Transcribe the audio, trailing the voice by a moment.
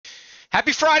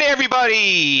Happy Friday,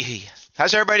 everybody.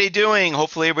 How's everybody doing?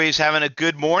 Hopefully, everybody's having a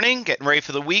good morning, getting ready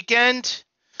for the weekend.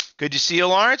 Good to see you,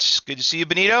 Lawrence. Good to see you,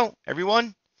 Benito.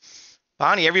 Everyone,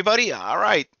 Bonnie, everybody. All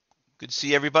right. Good to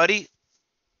see everybody.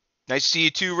 Nice to see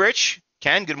you too, Rich.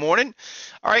 Ken, good morning.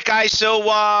 All right, guys. So,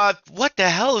 what the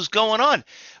hell is going on?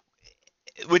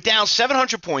 We're down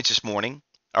 700 points this morning.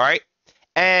 All right.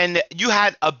 And you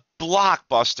had a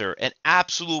blockbuster, an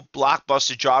absolute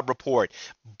blockbuster job report.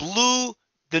 Blew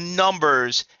the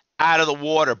numbers out of the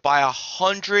water by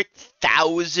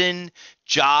 100,000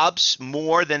 jobs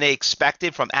more than they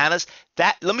expected from analysts.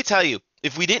 That, let me tell you,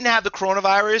 if we didn't have the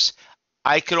coronavirus,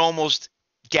 I could almost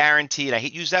guarantee, and I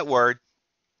hate to use that word,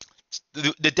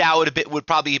 the Dow would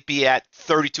probably be at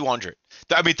 3,200.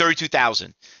 I mean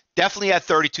 32,000. Definitely at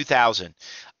 32,000.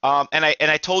 And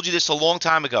I told you this a long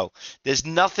time ago. There's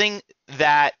nothing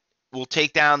that will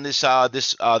take down this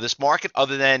market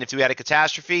other than if we had a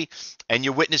catastrophe, and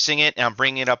you're witnessing it, and I'm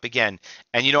bringing it up again.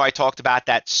 And I talked about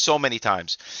that so many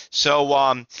times. So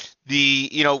I've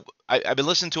been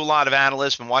listening to a lot of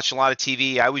analysts, been watching a lot of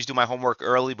TV. I always do my homework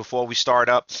early before we start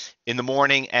up in the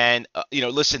morning. And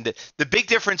listen, the big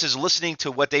difference is listening to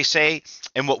what they say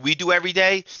and what we do every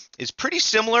day is pretty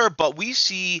similar, but we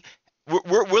see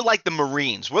we're like the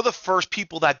Marines. We're the first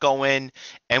people that go in,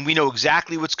 and we know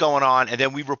exactly what's going on, and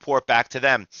then we report back to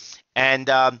them. And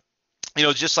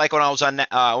just like when I was on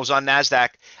Nasdaq,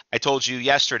 I told you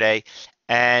yesterday,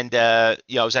 and I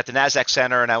was at the Nasdaq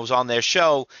Center, and I was on their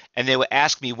show, and they would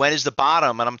ask me when is the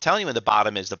bottom, and I'm telling you when the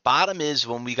bottom is. The bottom is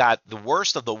when we got the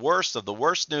worst of the worst of the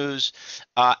worst news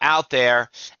out there,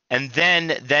 and then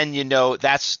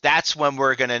that's when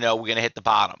we're gonna know we're gonna hit the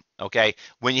bottom. Okay,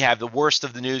 when you have the worst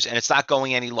of the news and it's not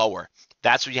going any lower,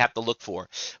 that's what you have to look for.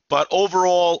 But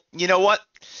overall, you know what?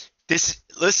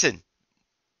 Listen.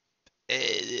 Uh,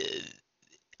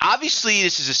 Obviously,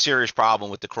 this is a serious problem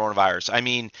with the coronavirus. I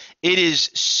mean, it is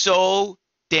so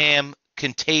damn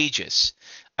contagious.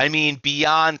 I mean,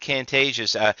 beyond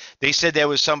contagious. They said there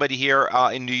was somebody here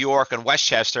in New York in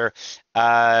Westchester,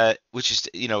 which is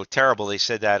terrible. They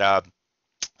said that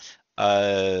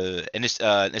an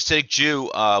Hasidic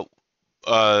Jew uh,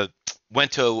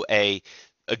 went to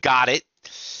got it.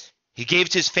 He gave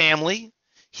it to his family.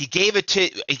 He gave it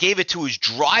to his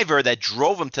driver that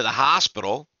drove him to the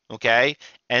hospital. Okay,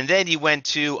 and then he went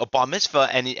to a bar mitzvah,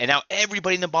 and now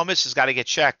everybody in the bar mitzvah's got to get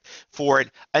checked for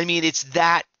it. I mean, it's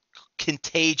that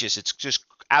contagious. It's just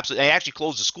absolutely. They actually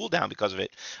closed the school down because of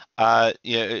it,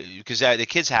 because the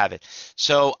kids have it.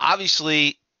 So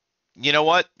obviously, you know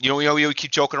what? We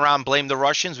keep joking around and blame the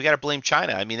Russians. We got to blame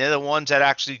China. I mean, they're the ones that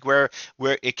actually where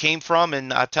it came from.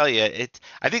 And I'll tell you,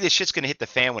 I think this shit's going to hit the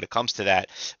fan when it comes to that.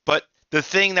 But the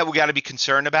thing that we got to be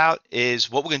concerned about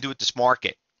is what we're going to do with this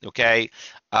market. Okay,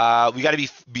 we got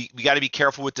to be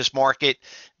careful with this market.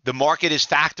 The market is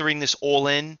factoring this all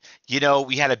in.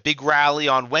 We had a big rally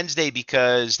on Wednesday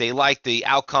because they liked the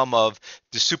outcome of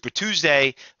the Super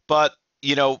Tuesday, but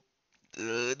the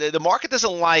market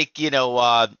doesn't like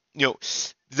doesn't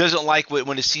like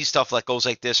when it sees stuff that goes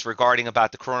like this regarding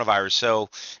about the coronavirus. So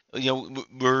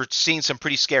we're seeing some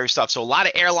pretty scary stuff. So a lot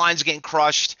of airlines getting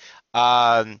crushed.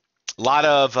 A lot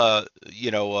of the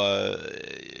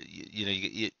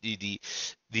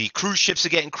cruise ships are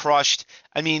getting crushed.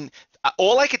 I mean,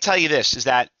 all I could tell you this is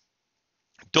that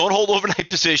don't hold overnight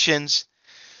positions,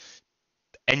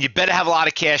 and you better have a lot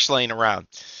of cash laying around.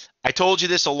 I told you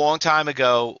this a long time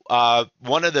ago.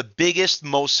 One of the biggest,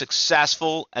 most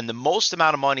successful, and the most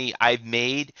amount of money I've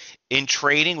made in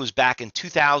trading was back in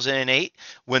 2008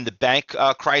 when the bank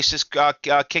crisis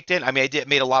kicked in. I mean,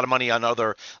 made a lot of money on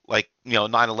other, like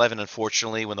 9/11,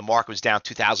 unfortunately, when the market was down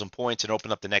 2,000 points and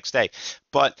opened up the next day.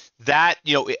 But that,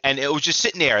 and it was just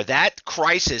sitting there. That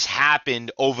crisis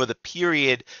happened over the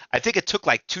period. I think it took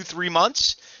like 2-3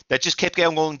 months. That just kept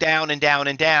going down and down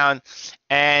and down.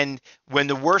 And when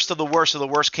the worst of the worst of the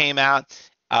worst came out,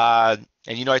 and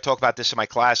I talk about this in my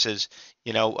classes,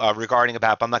 regarding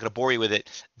about, but I'm not going to bore you with it.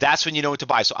 That's when you know what to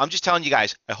buy. So I'm just telling you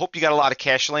guys, I hope you got a lot of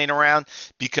cash laying around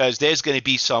because there's going to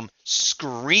be some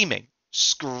screaming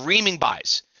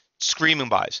buys, screaming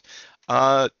buys.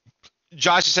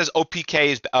 Josh says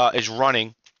OPK is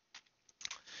running.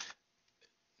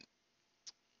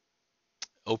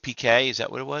 OPK, is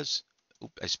that what it was?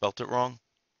 Oop, I spelt it wrong.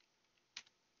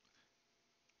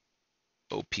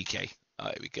 OPK.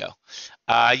 There we go.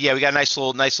 Yeah, we got a nice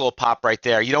little pop right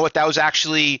there. You know what? That was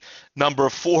actually number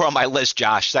 4 on my list,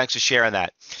 Josh. Thanks for sharing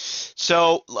that.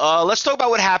 So let's talk about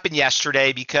what happened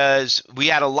yesterday because we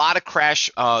had a lot of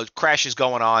crashes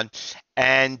going on.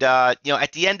 And at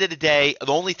the end of the day,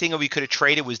 the only thing that we could have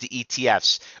traded was the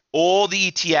ETFs. All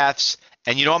the ETFs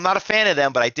And I'm not a fan of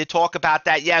them, but I did talk about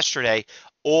that yesterday.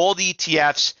 All the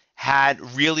ETFs had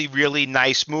really, really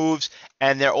nice moves,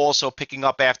 and they're also picking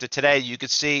up after today. You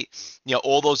could see,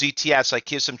 all those ETFs, like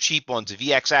here's some cheap ones, the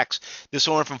VXX. This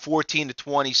one went from 14 to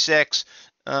 26.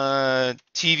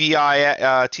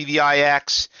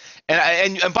 TVIX,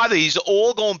 and by the way, these are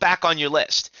all going back on your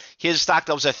list. Here's a stock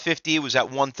that was at 50, was at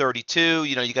 132.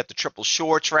 You got the triple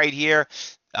shorts right here.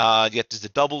 You got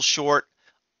the double short,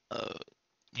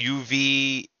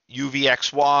 UVXY.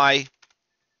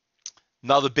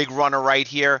 Another big runner right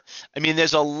here. I mean,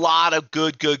 there's a lot of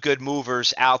good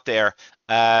movers out there,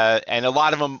 and a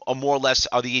lot of them are more or less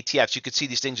are the ETFs. You could see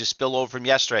these things just spill over from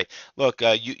yesterday. Look,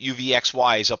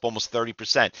 UVXY is up almost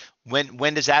 30%.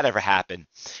 When does that ever happen?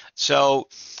 So,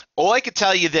 all I could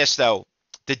tell you this though,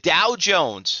 the Dow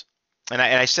Jones, and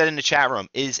I said in the chat room,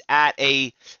 is at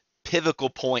a pivotal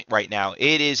point right now.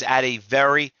 It is at a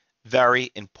very,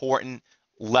 very important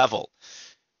level.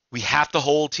 We have to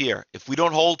hold here. If we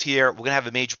don't hold here, we're going to have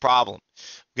a major problem.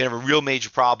 We're going to have a real major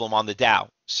problem on the Dow.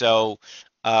 So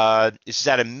this is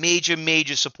at a major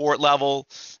support level.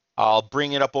 I'll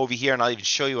bring it up over here, and I'll even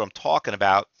show you what I'm talking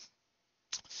about.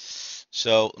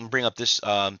 So I'm going to bring up this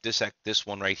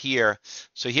one right here.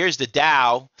 So here's the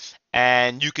Dow,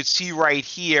 and you could see right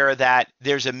here that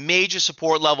there's a major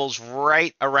support levels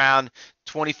right around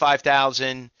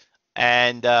 25,000,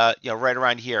 and right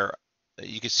around here.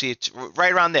 You can see it's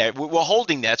right around there. We're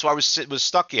holding that. That's why I was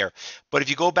stuck here. But if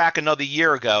you go back another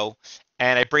year ago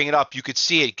and I bring it up, you could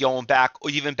see it going back, or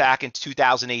even back in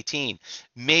 2018.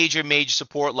 Major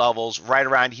support levels right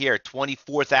around here,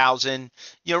 24,000,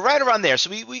 right around there.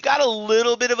 So we got a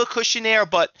little bit of a cushion there,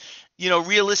 but,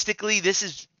 realistically, this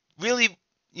is really,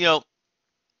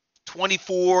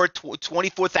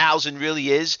 24,000 really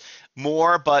is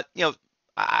more, but,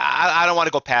 I don't want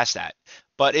to go past that.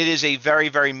 But it is a very,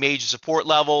 very major support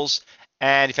levels.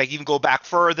 And if I even go back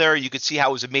further, you could see how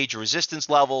it was a major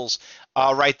resistance levels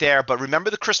right there. But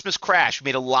remember the Christmas crash. We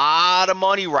made a lot of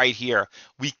money right here.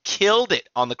 We killed it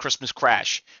on the Christmas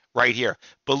crash right here.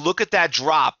 But look at that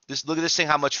drop. Look at this thing,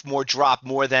 how much more drop,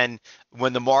 more than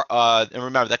when and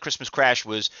remember that Christmas crash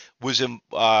was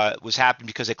happening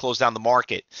because they closed down the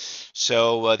market.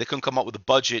 So they couldn't come up with a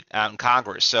budget out in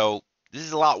Congress. So this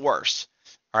is a lot worse.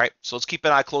 All right, so let's keep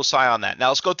an close eye on that. Now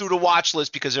let's go through the watch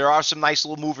list because there are some nice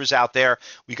little movers out there.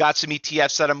 We got some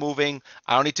ETFs that are moving.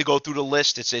 I don't need to go through the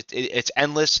list. It's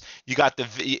endless. You got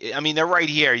they're right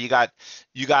here. You got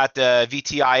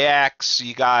VTIX.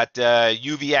 You got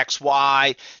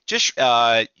UVXY. Just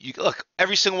look,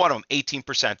 every single one of them, 18%,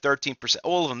 13%,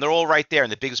 all of them. They're all right there,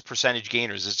 and the biggest percentage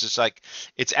gainers. It's just like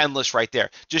it's endless right there.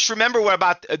 Just remember what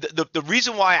about the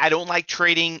reason why I don't like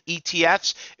trading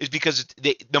ETFs is because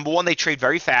number one, they trade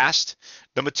very fast.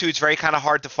 Number two, it's very kind of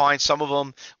hard to find some of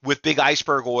them with big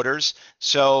iceberg orders.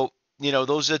 So,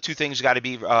 those are the two things you got to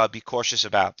be cautious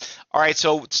about. All right,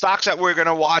 so stocks that we're going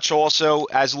to watch also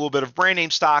as a little bit of brand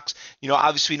name stocks.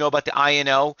 Obviously we know about the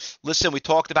INO. Listen, we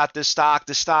talked about this stock.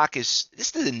 This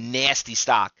is a nasty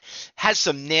stock. Has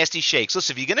some nasty shakes.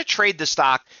 Listen, if you're going to trade the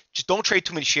stock, just don't trade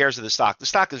too many shares of the stock. The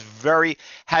stock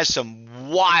has some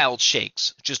wild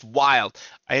shakes, just wild.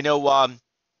 I know.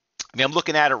 I'm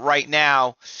looking at it right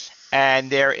now, and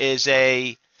there's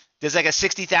like a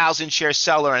 60,000 share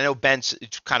seller. I know Ben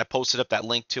kind of posted up that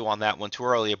link too on that one too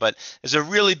earlier, but there's a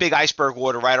really big iceberg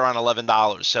order right around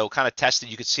 $11. So kind of tested,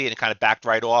 you could see it, and kind of backed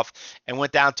right off and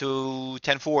went down to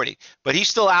 1040. But he's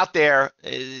still out there.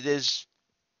 There's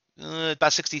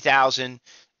about 60,000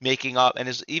 making up, and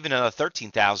there's even a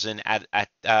 13,000 at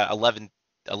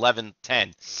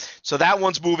 11.10. So that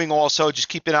one's moving also. Just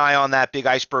keep an eye on that big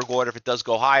iceberg order if it does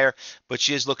go higher, but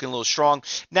she is looking a little strong.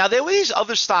 Now, there were these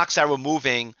other stocks that were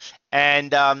moving,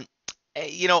 and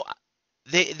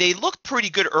they looked pretty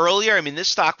good earlier. I mean, this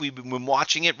stock, we've been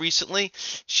watching it recently.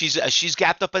 She's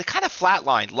gapped up, but kind of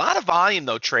flatlined. A lot of volume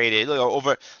though traded.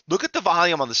 Look at the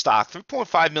volume on the stock.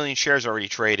 3.5 million shares already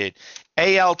traded.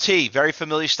 ALT, very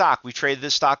familiar stock. We traded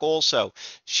this stock also.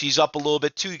 She's up a little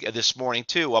bit too this morning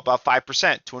too, up about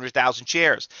 5%, 200,000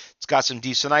 shares. It's got some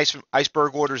decent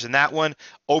iceberg orders in that one.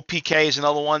 OPK is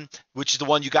another one, which is the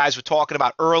one you guys were talking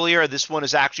about earlier. This one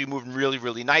is actually moving really,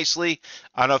 really nicely.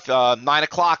 I don't know if 9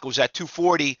 o'clock it was at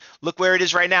 240. Look where it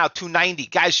is right now, 290.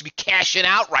 Guys should be cashing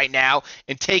out right now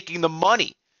and taking the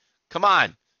money. Come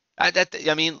on.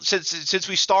 Since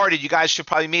we started, you guys should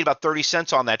probably made about 30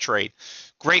 cents on that trade.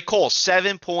 Great call.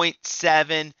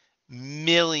 7.7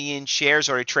 million shares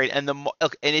already traded, and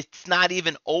it's not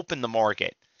even open the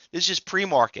market. This is just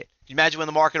pre-market. Can you imagine when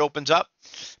the market opens up?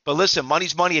 But listen,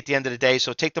 money's money at the end of the day,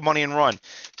 so take the money and run.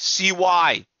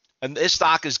 CY, and this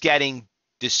stock is getting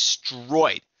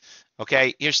destroyed.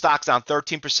 Okay, your stock's down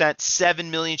 13%,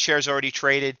 7 million shares already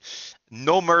traded.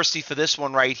 No mercy for this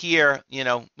one right here. You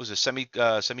know, was a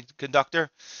semiconductor,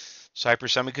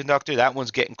 Cypress Semiconductor. That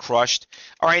one's getting crushed.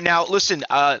 All right, now listen,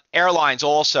 airlines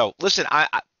also. Listen,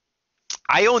 I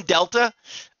own Delta.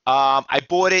 I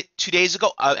bought it 2 days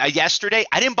ago. Yesterday,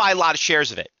 I didn't buy a lot of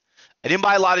shares of it. I didn't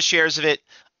buy a lot of shares of it.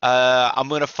 I'm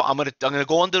gonna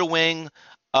go under the wing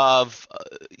of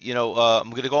I'm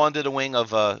gonna go under the wing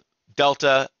of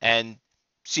Delta and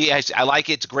see. I like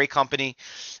it. It's a great company,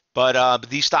 but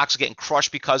these stocks are getting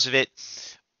crushed because of it.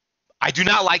 I do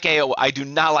not like AO. I do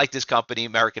not like this company,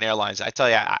 American Airlines. I tell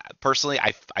you, personally,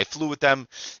 I flew with them,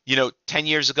 10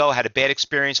 years ago. Had a bad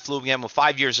experience. Flew with them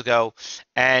 5 years ago,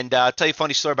 and I'll tell you a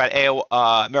funny story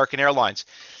about American Airlines.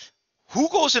 Who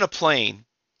goes in a plane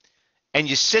and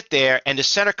you sit there and the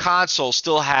center console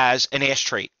still has an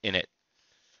ashtray in it?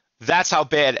 That's how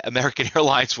bad American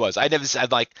Airlines was. I never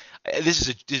said like this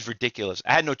is ridiculous.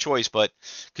 I had no choice, but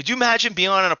could you imagine being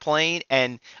on a plane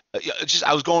and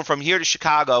I was going from here to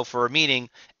Chicago for a meeting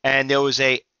and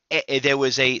the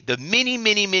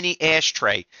mini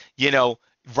ashtray,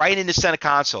 right in the center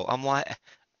console. I'm like,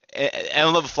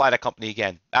 I'll never fly that company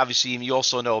again. Obviously, you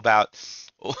also know about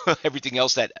everything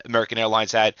else that American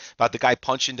Airlines had about the guy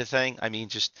punching the thing. I mean,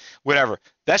 just whatever.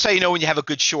 That's how you know when you have a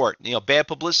good short. Bad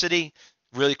publicity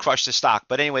really crushed the stock.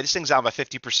 But anyway, this thing's down by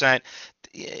 50%.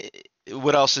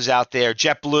 What else is out there?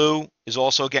 JetBlue is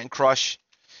also getting crushed.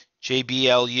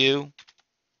 JBLU.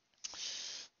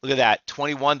 Look at that,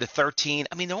 21 to 13.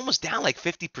 I mean, they're almost down like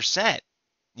 50%.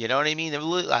 You know what I mean?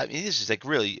 This is like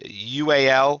really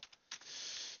UAL,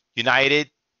 United,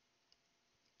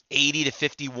 80 to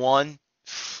 51,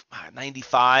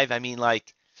 95. I mean,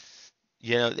 like,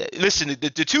 listen, the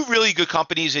two really good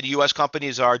companies in U.S.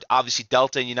 companies are obviously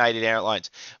Delta and United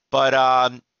Airlines. But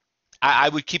I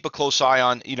would keep a close eye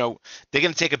on, they're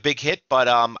going to take a big hit, but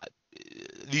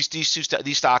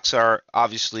these stocks are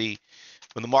obviously,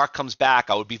 when the market comes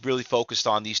back, I would be really focused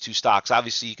on these two stocks.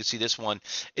 Obviously, you can see this one.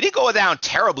 It didn't go down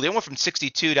terribly. It went from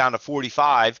 62 down to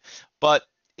 45, but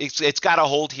it's got to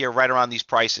hold here right around these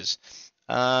prices.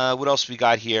 What else we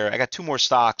got here? I got two more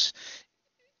stocks.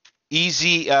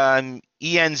 ENZ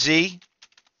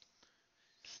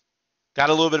got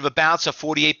a little bit of a bounce of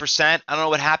 48%. I don't know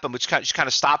what happened, but she kind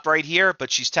of stopped right here,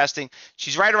 but she's testing.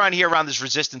 She's right around here around this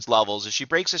resistance levels. If she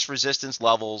breaks this resistance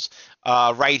levels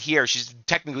right here, she's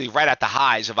technically right at the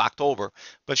highs of October.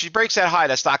 But if she breaks that high,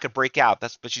 that stock could break out.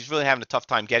 But she's really having a tough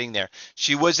time getting there.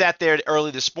 She was at there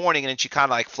early this morning, and then she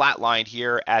kind of like flatlined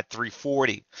here at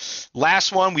 340.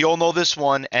 Last one, we all know this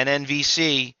one,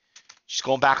 NNVC. She's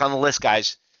going back on the list,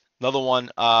 guys. Another one.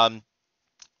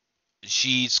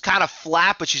 She's kind of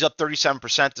flat, but she's up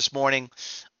 37% this morning.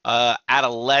 At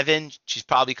 11, she's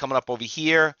probably coming up over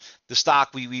here. The stock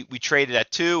we traded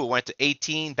at 2, it went to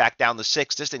 18, back down to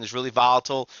 6. This thing is really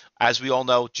volatile. As we all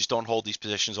know, just don't hold these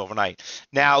positions overnight.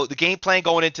 Now, the game plan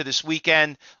going into this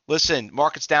weekend, listen,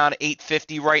 market's down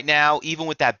 850 right now, even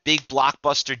with that big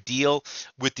blockbuster deal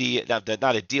with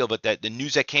not a deal, but the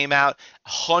news that came out,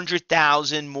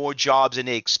 100,000 more jobs than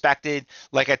they expected.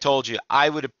 Like I told you,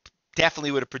 I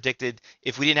definitely would have predicted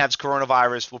if we didn't have this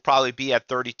coronavirus, we'll probably be at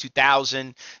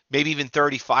 32,000, maybe even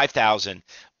 35,000.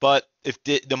 But if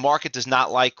the market does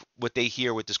not like what they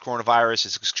hear with this coronavirus,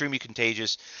 it's extremely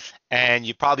contagious, and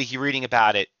you're probably reading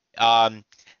about it.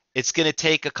 It's going to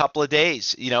take a couple of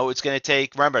days. It's going to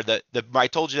take. Remember, I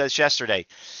told you this yesterday.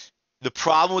 The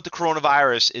problem with the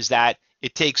coronavirus is that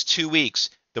it takes 2 weeks.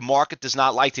 The market does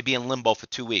not like to be in limbo for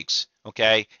 2 weeks.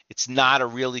 Okay, it's not a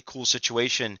really cool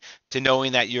situation to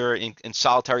knowing that you're in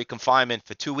solitary confinement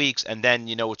for 2 weeks and then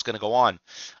you know what's going to go on.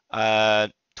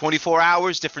 24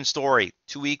 hours, different story.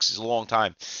 2 weeks is a long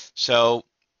time. So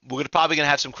we're probably going to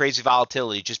have some crazy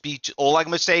volatility. All I'm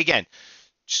going to say again,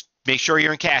 just make sure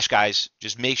you're in cash, guys.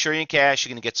 Just make sure you're in cash.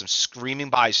 You're going to get some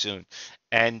screaming buys soon.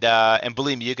 And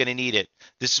believe me, you're going to need it.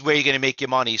 This is where you're going to make your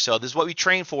money. So this is what we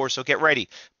train for, so get ready.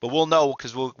 But we'll know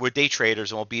because we're day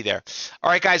traders and we'll be there.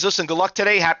 All right, guys, listen, good luck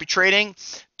today. Happy trading.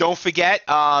 Don't forget,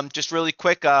 just really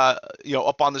quick,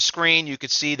 up on the screen, you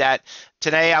could see that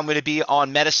today I'm going to be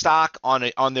on Metastock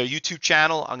on their YouTube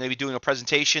channel. I'm going to be doing a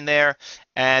presentation there.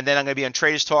 And then I'm going to be on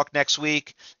Traders Talk next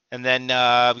week. And then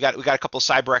we got a couple of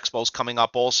cyber expos coming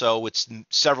up also with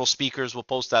several speakers. We'll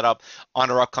post that up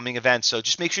on our upcoming events. So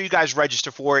just make sure you guys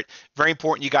register for it. Very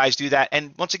important you guys do that.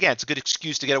 And once again, it's a good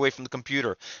excuse to get away from the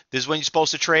computer. This is when you're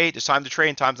supposed to trade. It's time to trade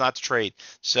and time's not to trade.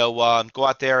 So go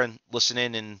out there and listen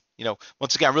in and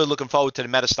once again, I'm really looking forward to the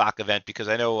MetaStock event because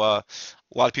I know a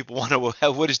lot of people want to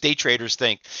what does day traders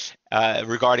think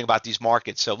regarding about these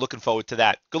markets. So looking forward to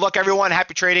that. Good luck, everyone.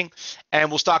 Happy trading, and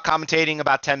we'll start commentating in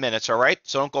about 10 minutes. All right.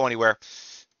 So don't go anywhere.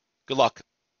 Good luck.